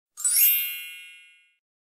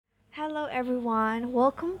Hello, everyone.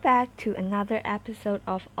 Welcome back to another episode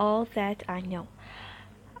of All That I Know.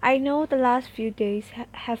 I know the last few days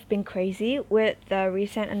have been crazy with the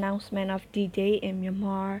recent announcement of D Day in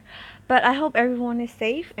Myanmar, but I hope everyone is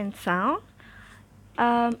safe and sound.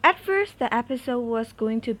 At first, the episode was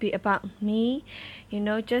going to be about me,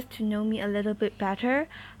 just to know me a little bit better.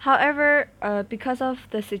 However, because of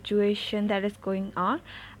the situation that is going on,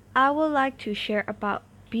 I would like to share about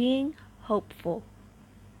being hopeful.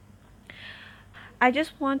 I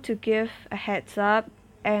just want to give a heads up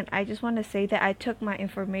and I just want to say that I took my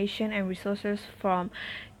information and resources from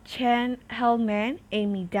Chen Hellman,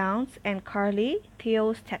 Amy Downs, and Carly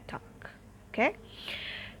Theo's TED Talk. Okay?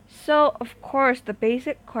 So, of course, the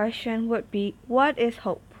basic question would be what is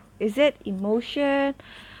hope? Is it emotion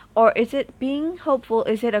or is it being hopeful?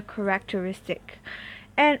 Is it a characteristic?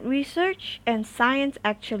 And research and science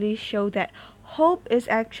actually show that hope is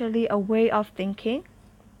actually a way of thinking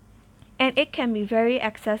and it can be very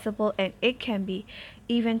accessible and it can be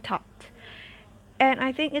even taught. And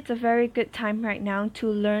I think it's a very good time right now to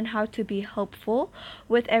learn how to be hopeful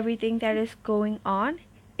with everything that is going on.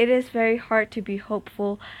 It is very hard to be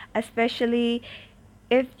hopeful, especially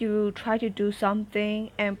if you try to do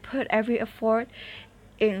something and put every effort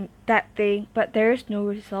in that thing, but there is no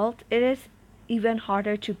result. It is even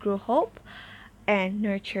harder to grow hope and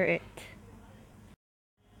nurture it.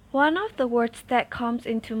 One of the words that comes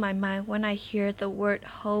into my mind when I hear the word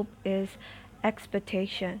hope is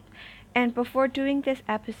expectation. And before doing this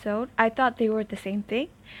episode, I thought they were the same thing.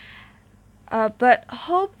 But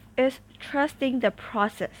hope is trusting the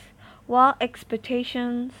process, while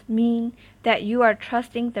expectations mean that you are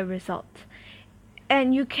trusting the result.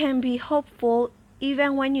 And you can be hopeful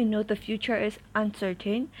even when you know the future is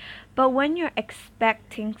uncertain. But when you're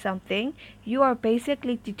expecting something, you are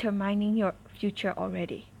basically determining your future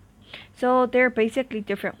already. So they're basically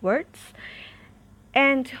different words.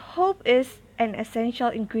 And hope is an essential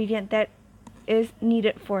ingredient that is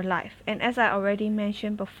needed for life. And as I already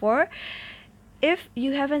mentioned before, if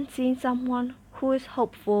you haven't seen someone who is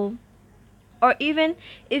hopeful, or even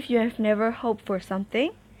if you have never hoped for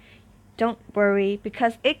something, don't worry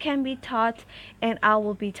because it can be taught and I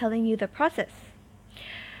will be telling you the process.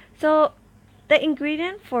 So, the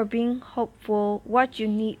ingredient for being hopeful, what you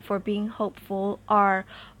need for being hopeful are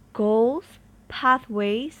goals,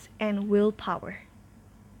 pathways, and willpower.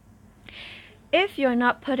 If you're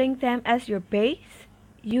not putting them as your base,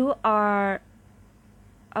 you are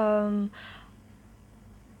um,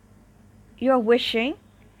 you're wishing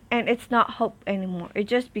and it's not hope anymore. It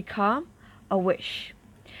just become a wish.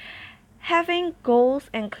 Having goals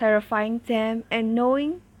and clarifying them and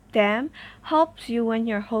knowing them helps you when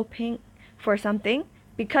you're hoping for something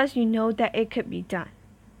because you know that it could be done.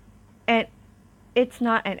 And it's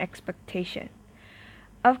not an expectation.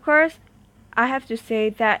 Of course, I have to say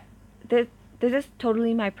that this is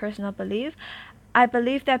totally my personal belief. I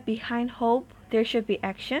believe that behind hope, there should be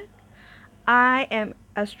action. I am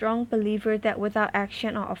a strong believer that without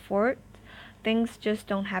action or effort, things just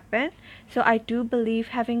don't happen. So I do believe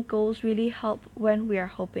having goals really help when we are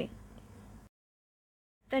hoping.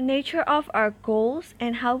 The nature of our goals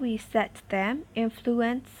and how we set them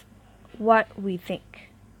influence what we think.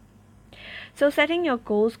 So setting your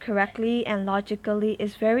goals correctly and logically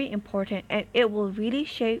is very important and it will really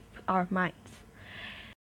shape our minds.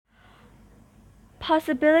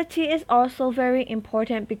 Possibility is also very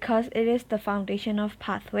important because it is the foundation of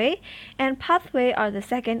pathway, and pathway are the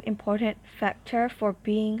second important factor for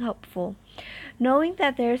being hopeful. Knowing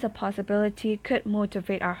that there is a possibility could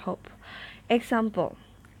motivate our hope. Example,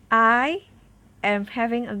 I am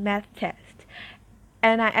having a math test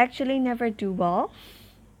and I actually never do well.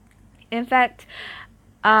 In fact,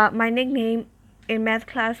 my nickname in math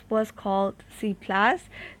class was called C plus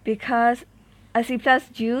because a C plus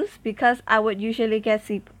juice because I would usually get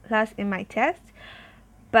C plus in my test.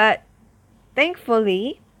 But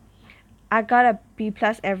thankfully, I got a B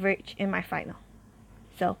plus average in my final.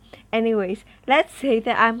 So, anyways, let's say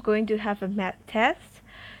that I'm going to have a math test.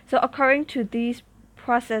 So, according to these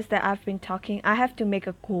process that I've been talking, I have to make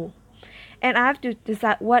a goal. And I have to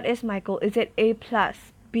decide what is my goal. Is it A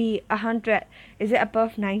plus, B 100? Is it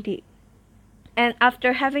above 90? And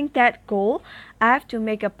after having that goal, I have to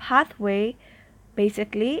make a pathway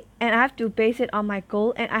basically and I have to base it on my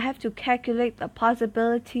goal and I have to calculate the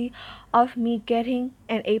possibility of me getting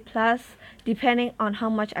an A plus depending on how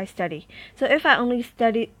much I study. So if I only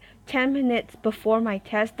studied 10 minutes before my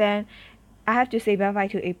test, then I have to say bye bye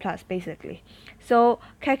to A plus basically. So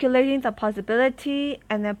calculating the possibility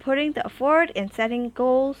and then putting the effort and setting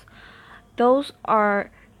goals, those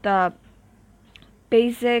are the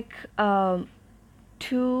basic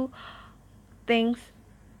two things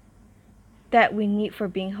that we need for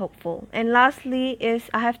being hopeful. And lastly is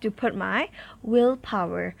I have to put my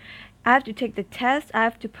willpower. I have to take the test, I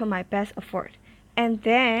have to put my best effort. And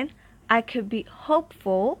then I could be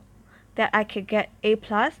hopeful that I could get A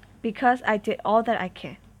plus because I did all that I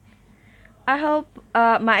can. I hope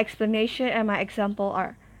my explanation and my example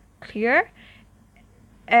are clear,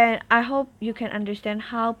 and I hope you can understand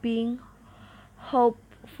how being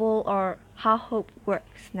hopeful or how hope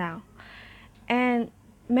works now. And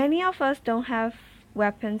many of us don't have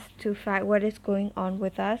weapons to fight what is going on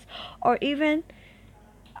with us or even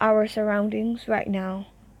our surroundings right now.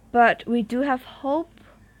 But we do have hope,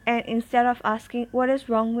 and instead of asking, what is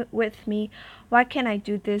wrong with me? Why can't I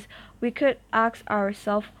do this? We could ask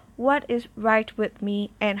ourselves, what is right with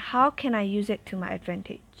me and how can I use it to my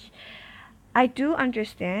advantage? I do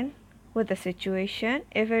understand with the situation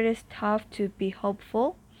if it is tough to be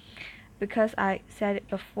hopeful, because I said it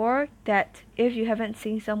before that if you haven't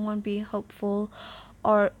seen someone being hopeful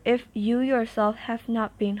or if you yourself have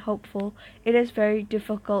not been hopeful, it is very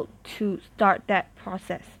difficult to start that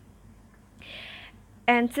process.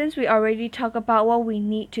 And since we already talked about what we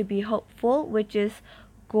need to be hopeful, which is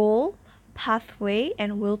goal, pathway,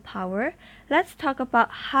 and willpower, let's talk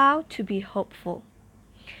about how to be hopeful.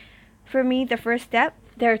 For me, the first step,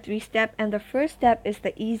 there are 3 steps, and the first step is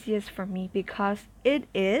the easiest for me because it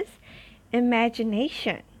is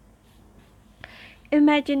imagination.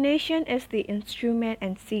 Imagination is the instrument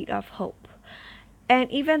and seed of hope. And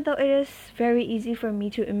even though it is very easy for me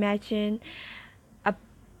to imagine a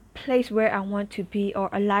place where I want to be or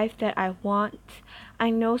a life that I want, I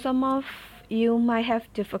know some of you might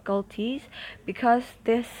have difficulties because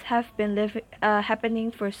this have been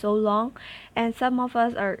happening for so long, and some of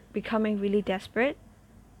us are becoming really desperate.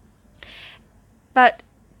 But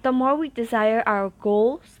the more we desire our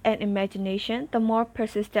goals and imagination, the more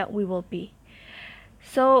persistent we will be.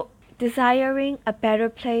 So, desiring a better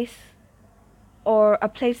place or a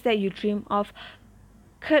place that you dream of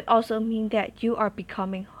could also mean that you are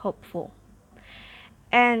becoming hopeful.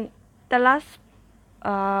 And the last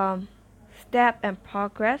step and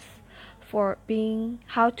progress for being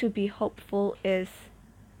how to be hopeful is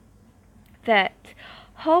that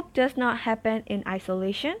hope does not happen in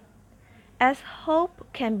isolation. As hope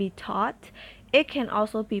can be taught, it can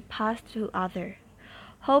also be passed to others.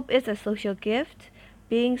 Hope is a social gift.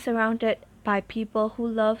 Being surrounded by people who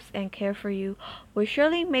love and care for you will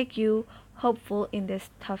surely make you hopeful in this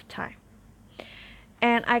tough time.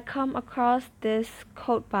 And I come across this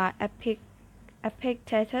quote by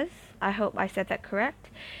Epictetus. I hope I said that correct.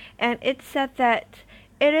 And it said that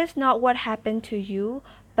it is not what happened to you,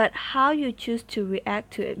 but how you choose to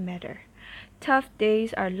react to it matter. Tough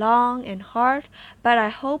days are long and hard, but I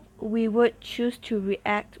hope we would choose to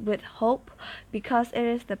react with hope because it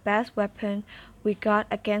is the best weapon we got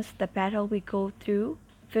against the battle we go through,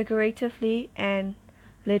 figuratively and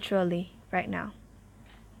literally, right now.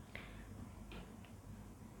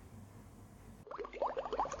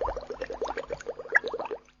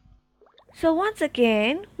 So, once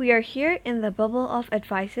again, we are here in the bubble of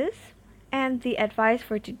advices, and the advice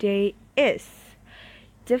for today is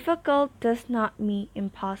difficult does not mean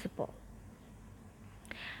impossible.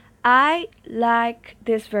 I like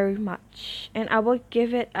this very much, and I would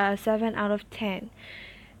give it a 7 out of 10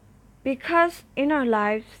 because in our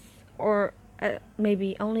lives, or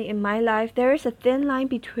maybe only in my life, there is a thin line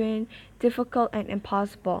between difficult and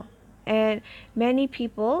impossible, and many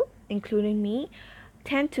people, including me,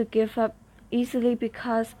 tend to give up easily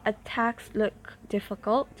because attacks look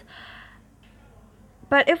difficult.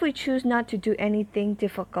 But if we choose not to do anything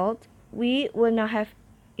difficult, we will not have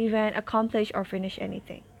even accomplished or finished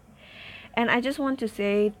anything. And I just want to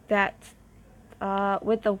say that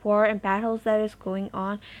with the war and battles that is going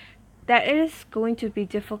on, that it is going to be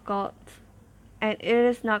difficult and it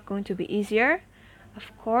is not going to be easier.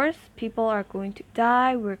 Of course, people are going to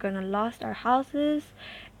die, we're going to lose our houses,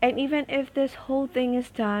 and even if this whole thing is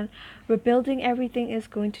done, rebuilding everything is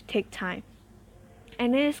going to take time.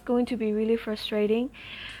 And it is going to be really frustrating,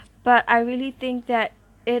 but I really think that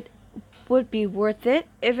it would be worth it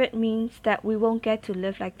if it means that we won't get to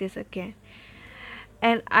live like this again.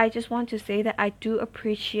 And I just want to say that I do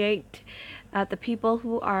appreciate the people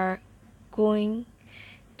who are going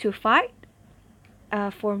to fight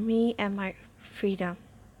for me and my freedom.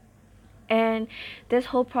 And this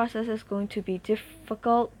whole process is going to be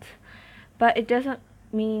difficult, but it doesn't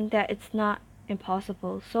mean that it's not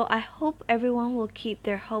impossible. So I hope everyone will keep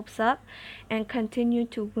their hopes up and continue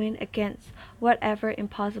to win against whatever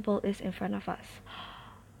impossible is in front of us.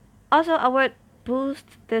 Also, I would boost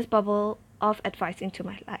this bubble of advice into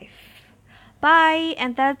my life. Bye,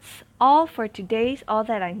 and that's all for today's All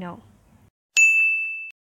That I Know.